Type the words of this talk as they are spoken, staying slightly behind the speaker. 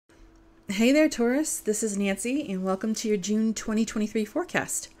Hey there, Taurus. This is Nancy, and welcome to your June 2023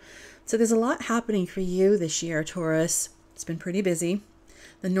 forecast. So, there's a lot happening for you this year, Taurus. It's been pretty busy.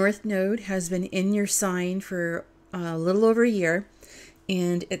 The North Node has been in your sign for a little over a year,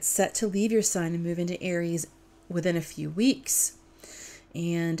 and it's set to leave your sign and move into Aries within a few weeks.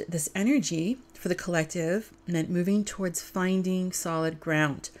 And this energy for the collective meant moving towards finding solid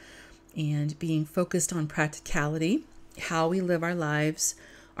ground and being focused on practicality, how we live our lives,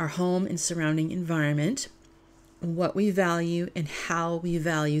 our home and surrounding environment, what we value, and how we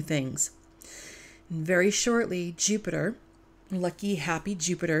value things. And very shortly, Jupiter, lucky, happy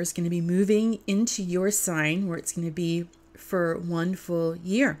Jupiter, is going to be moving into your sign where it's going to be for one full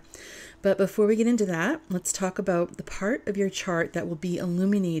year. But before we get into that, let's talk about the part of your chart that will be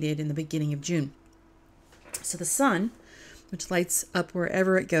illuminated in the beginning of June. So the sun, which lights up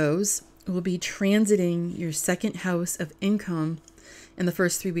wherever it goes, will be transiting your second house of income in the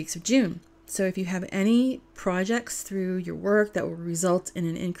first 3 weeks of June. So if you have any projects through your work that will result in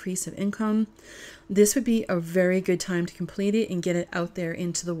an increase of income, this would be a very good time to complete it and get it out there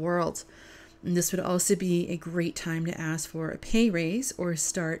into the world. And this would also be a great time to ask for a pay raise or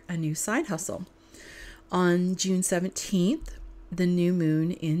start a new side hustle. On June 17th, the new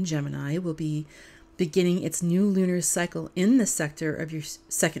moon in Gemini will be beginning its new lunar cycle in the sector of your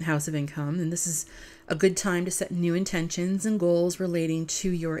second house of income. And this is a good time to set new intentions and goals relating to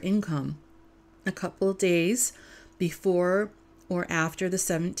your income. A couple of days before or after the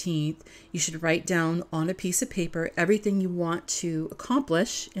 17th, you should write down on a piece of paper everything you want to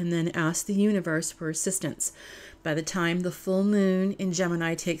accomplish and then ask the universe for assistance. By the time the full moon in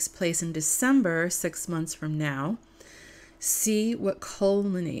Gemini takes place in December, 6 months from now, see what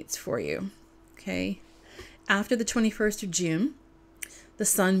culminates for you. Okay. After the 21st of June, the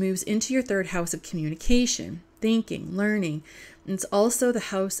sun moves into your third house of communication, thinking, learning. And it's also the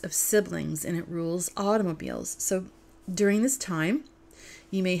house of siblings, and it rules automobiles. So during this time,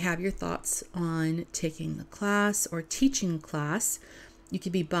 you may have your thoughts on taking a class or teaching a class. You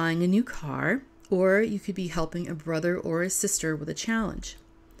could be buying a new car, or you could be helping a brother or a sister with a challenge.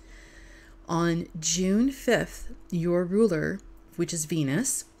 On June 5th, your ruler, which is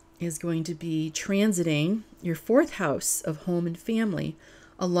Venus, is going to be transiting your fourth house of home and family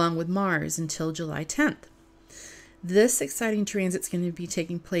along with Mars until July 10th. This exciting transit is going to be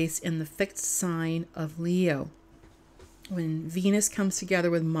taking place in the fixed sign of Leo. When Venus comes together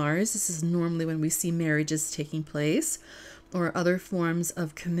with Mars, this is normally when we see marriages taking place or other forms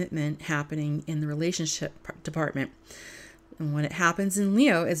of commitment happening in the relationship department. And when it happens in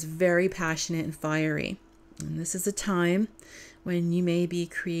Leo, it's very passionate and fiery. And this is a time when you may be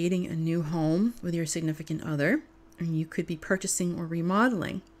creating a new home with your significant other, and you could be purchasing or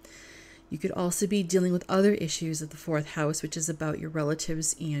remodeling. You could also be dealing with other issues of the fourth house, which is about your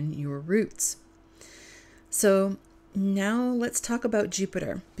relatives and your roots. So now let's talk about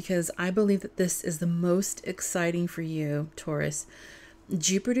Jupiter, because I believe that this is the most exciting for you, Taurus.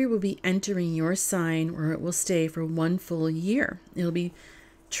 Jupiter will be entering your sign where it will stay for one full year. It'll be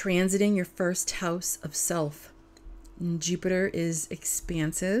transiting your first house of self. And Jupiter is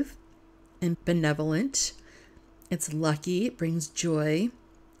expansive and benevolent. It's lucky, it brings joy,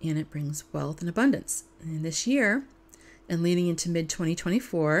 and it brings wealth and abundance. And this year, and leading into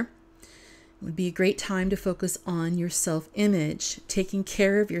mid-2024, would be a great time to focus on your self-image, taking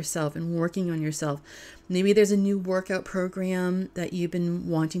care of yourself and working on yourself. Maybe there's a new workout program that you've been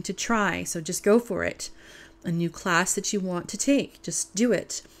wanting to try, so just go for it. A new class that you want to take, just do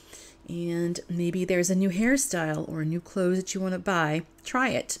it. And maybe there's a new hairstyle or new clothes that you want to buy, try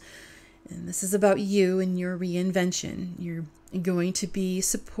it. And this is about you and your reinvention. You're going to be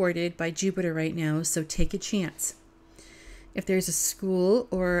supported by Jupiter right now, so take a chance. If there's a school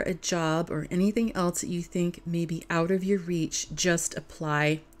or a job or anything else that you think may be out of your reach, just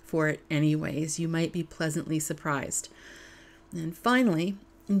apply for it anyways. You might be pleasantly surprised. And finally,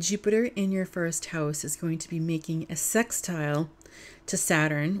 Jupiter in your first house is going to be making a sextile to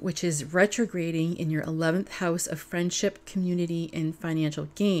Saturn, which is retrograding in your 11th house of friendship, community, and financial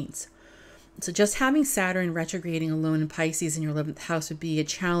gains. So just having Saturn retrograding alone in Pisces in your 11th house would be a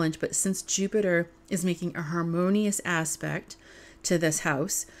challenge, but since Jupiter is making a harmonious aspect to this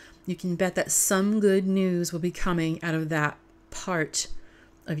house, you can bet that some good news will be coming out of that part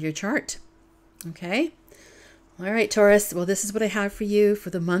of your chart. Okay? All right, Taurus. Well, this is what I have for you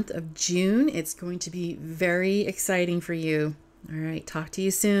for the month of June. It's going to be very exciting for you. All right. Talk to you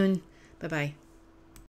soon. Bye-bye.